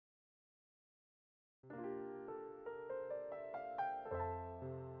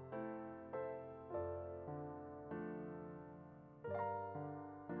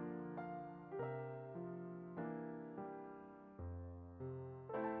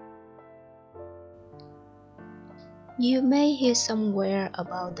You may hear somewhere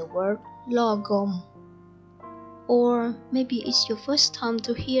about the word Lagom, or maybe it's your first time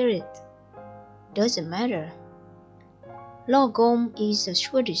to hear it. Doesn't matter. Lagom is a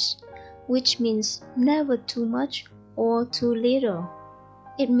Swedish, which means never too much or too little.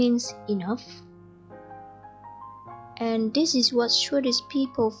 It means enough. And this is what Swedish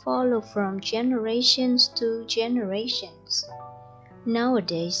people follow from generations to generations.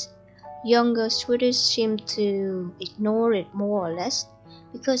 Nowadays, younger Swedes seem to ignore it more or less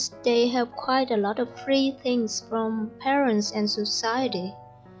because they have quite a lot of free things from parents and society.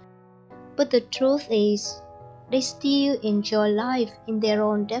 But the truth is, they still enjoy life in their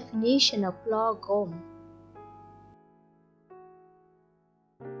own definition of lagom.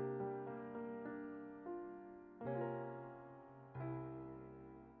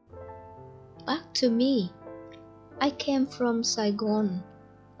 Back to me. I came from Saigon,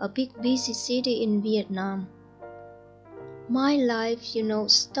 a big busy city in Vietnam. My life,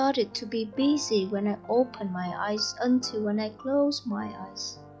 started to be busy when I opened my eyes until when I closed my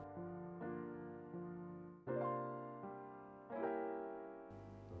eyes.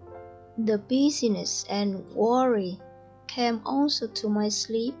 The busyness and worry came also to my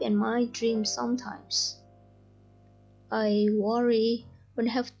sleep and my dreams sometimes. I worry when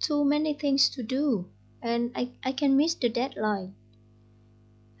I have too many things to do and I can miss the deadline.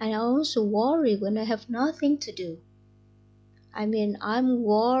 And I also worry when I have nothing to do. I'm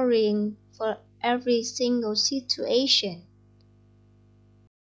worrying for every single situation.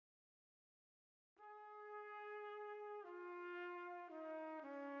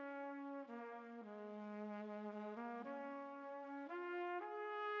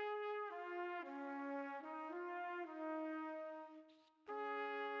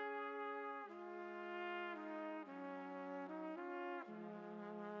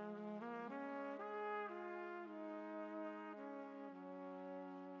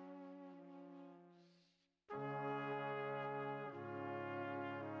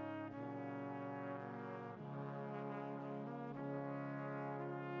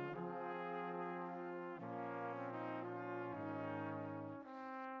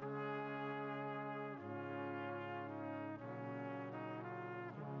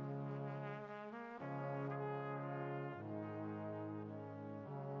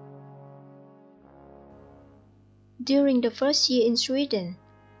 During the first year in Sweden,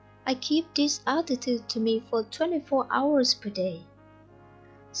 I keep this attitude to me for 24 hours per day,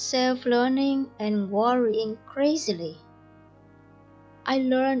 self-learning and worrying crazily. I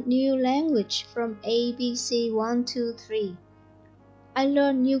learned new language from ABC 1, 2, 3. I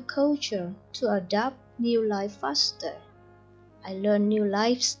learned new culture to adapt new life faster. I learned new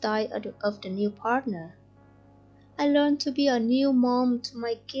lifestyle of the new partner. I learned to be a new mom to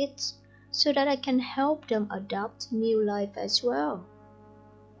my kids so that I can help them adapt new life as well.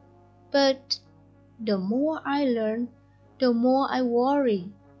 But the more I learn, the more I worry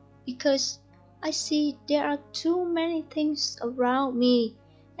because I see there are too many things around me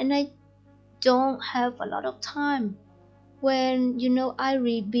and I don't have a lot of time. When I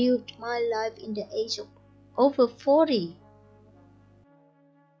rebuilt my life in the age of over 40.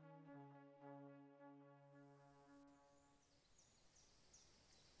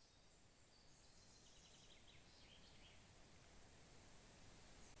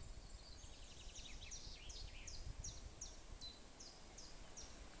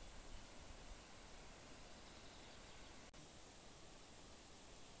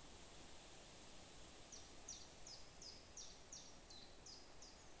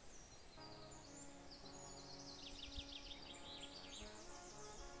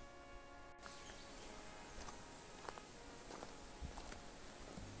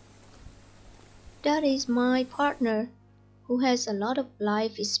 That is my partner who has a lot of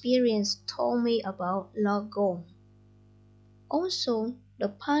life experience told me about Lagom. Also, the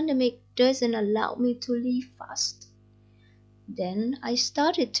pandemic doesn't allow me to live fast. Then I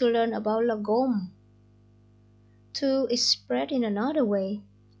started to learn about Lagom. To express in another way,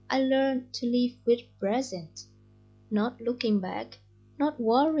 I learned to live with present, not looking back, not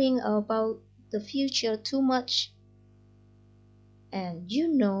worrying about the future too much. And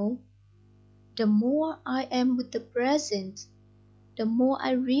the more I am with the present, the more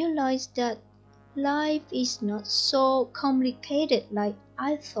I realize that life is not so complicated like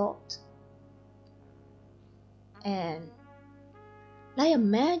I thought. And like a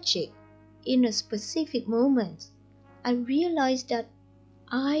magic, in a specific moment, I realized that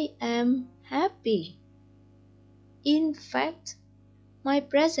I am happy. In fact, my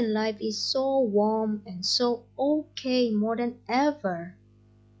present life is so warm and so okay more than ever.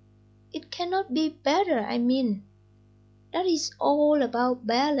 It cannot be better, That is all about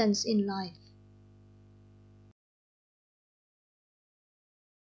balance in life.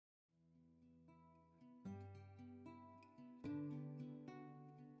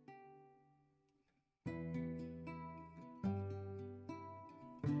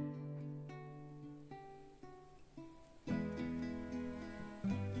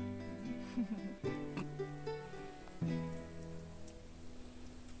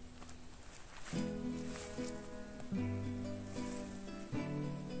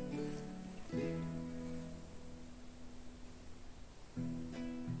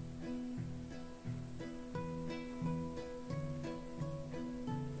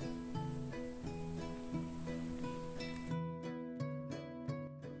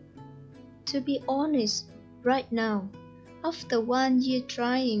 To be honest, right now, after 1 year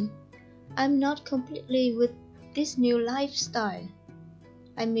trying, I'm not completely with this new lifestyle.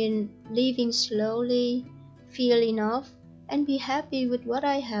 I mean, living slowly, feel enough, and be happy with what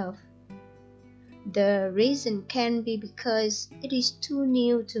I have. The reason can be because it is too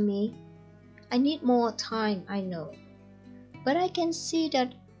new to me. I need more time, I know. But I can see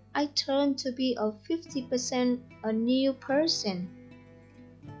that I turn to be a 50% a new person.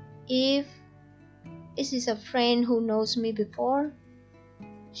 If it is a friend who knows me before,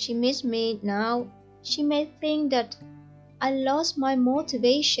 she meets me now, she may think that I lost my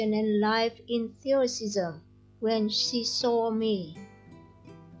motivation and life enthusiasm when she saw me.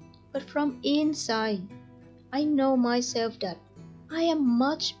 But from inside, I know myself that I am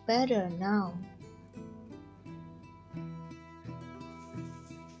much better now.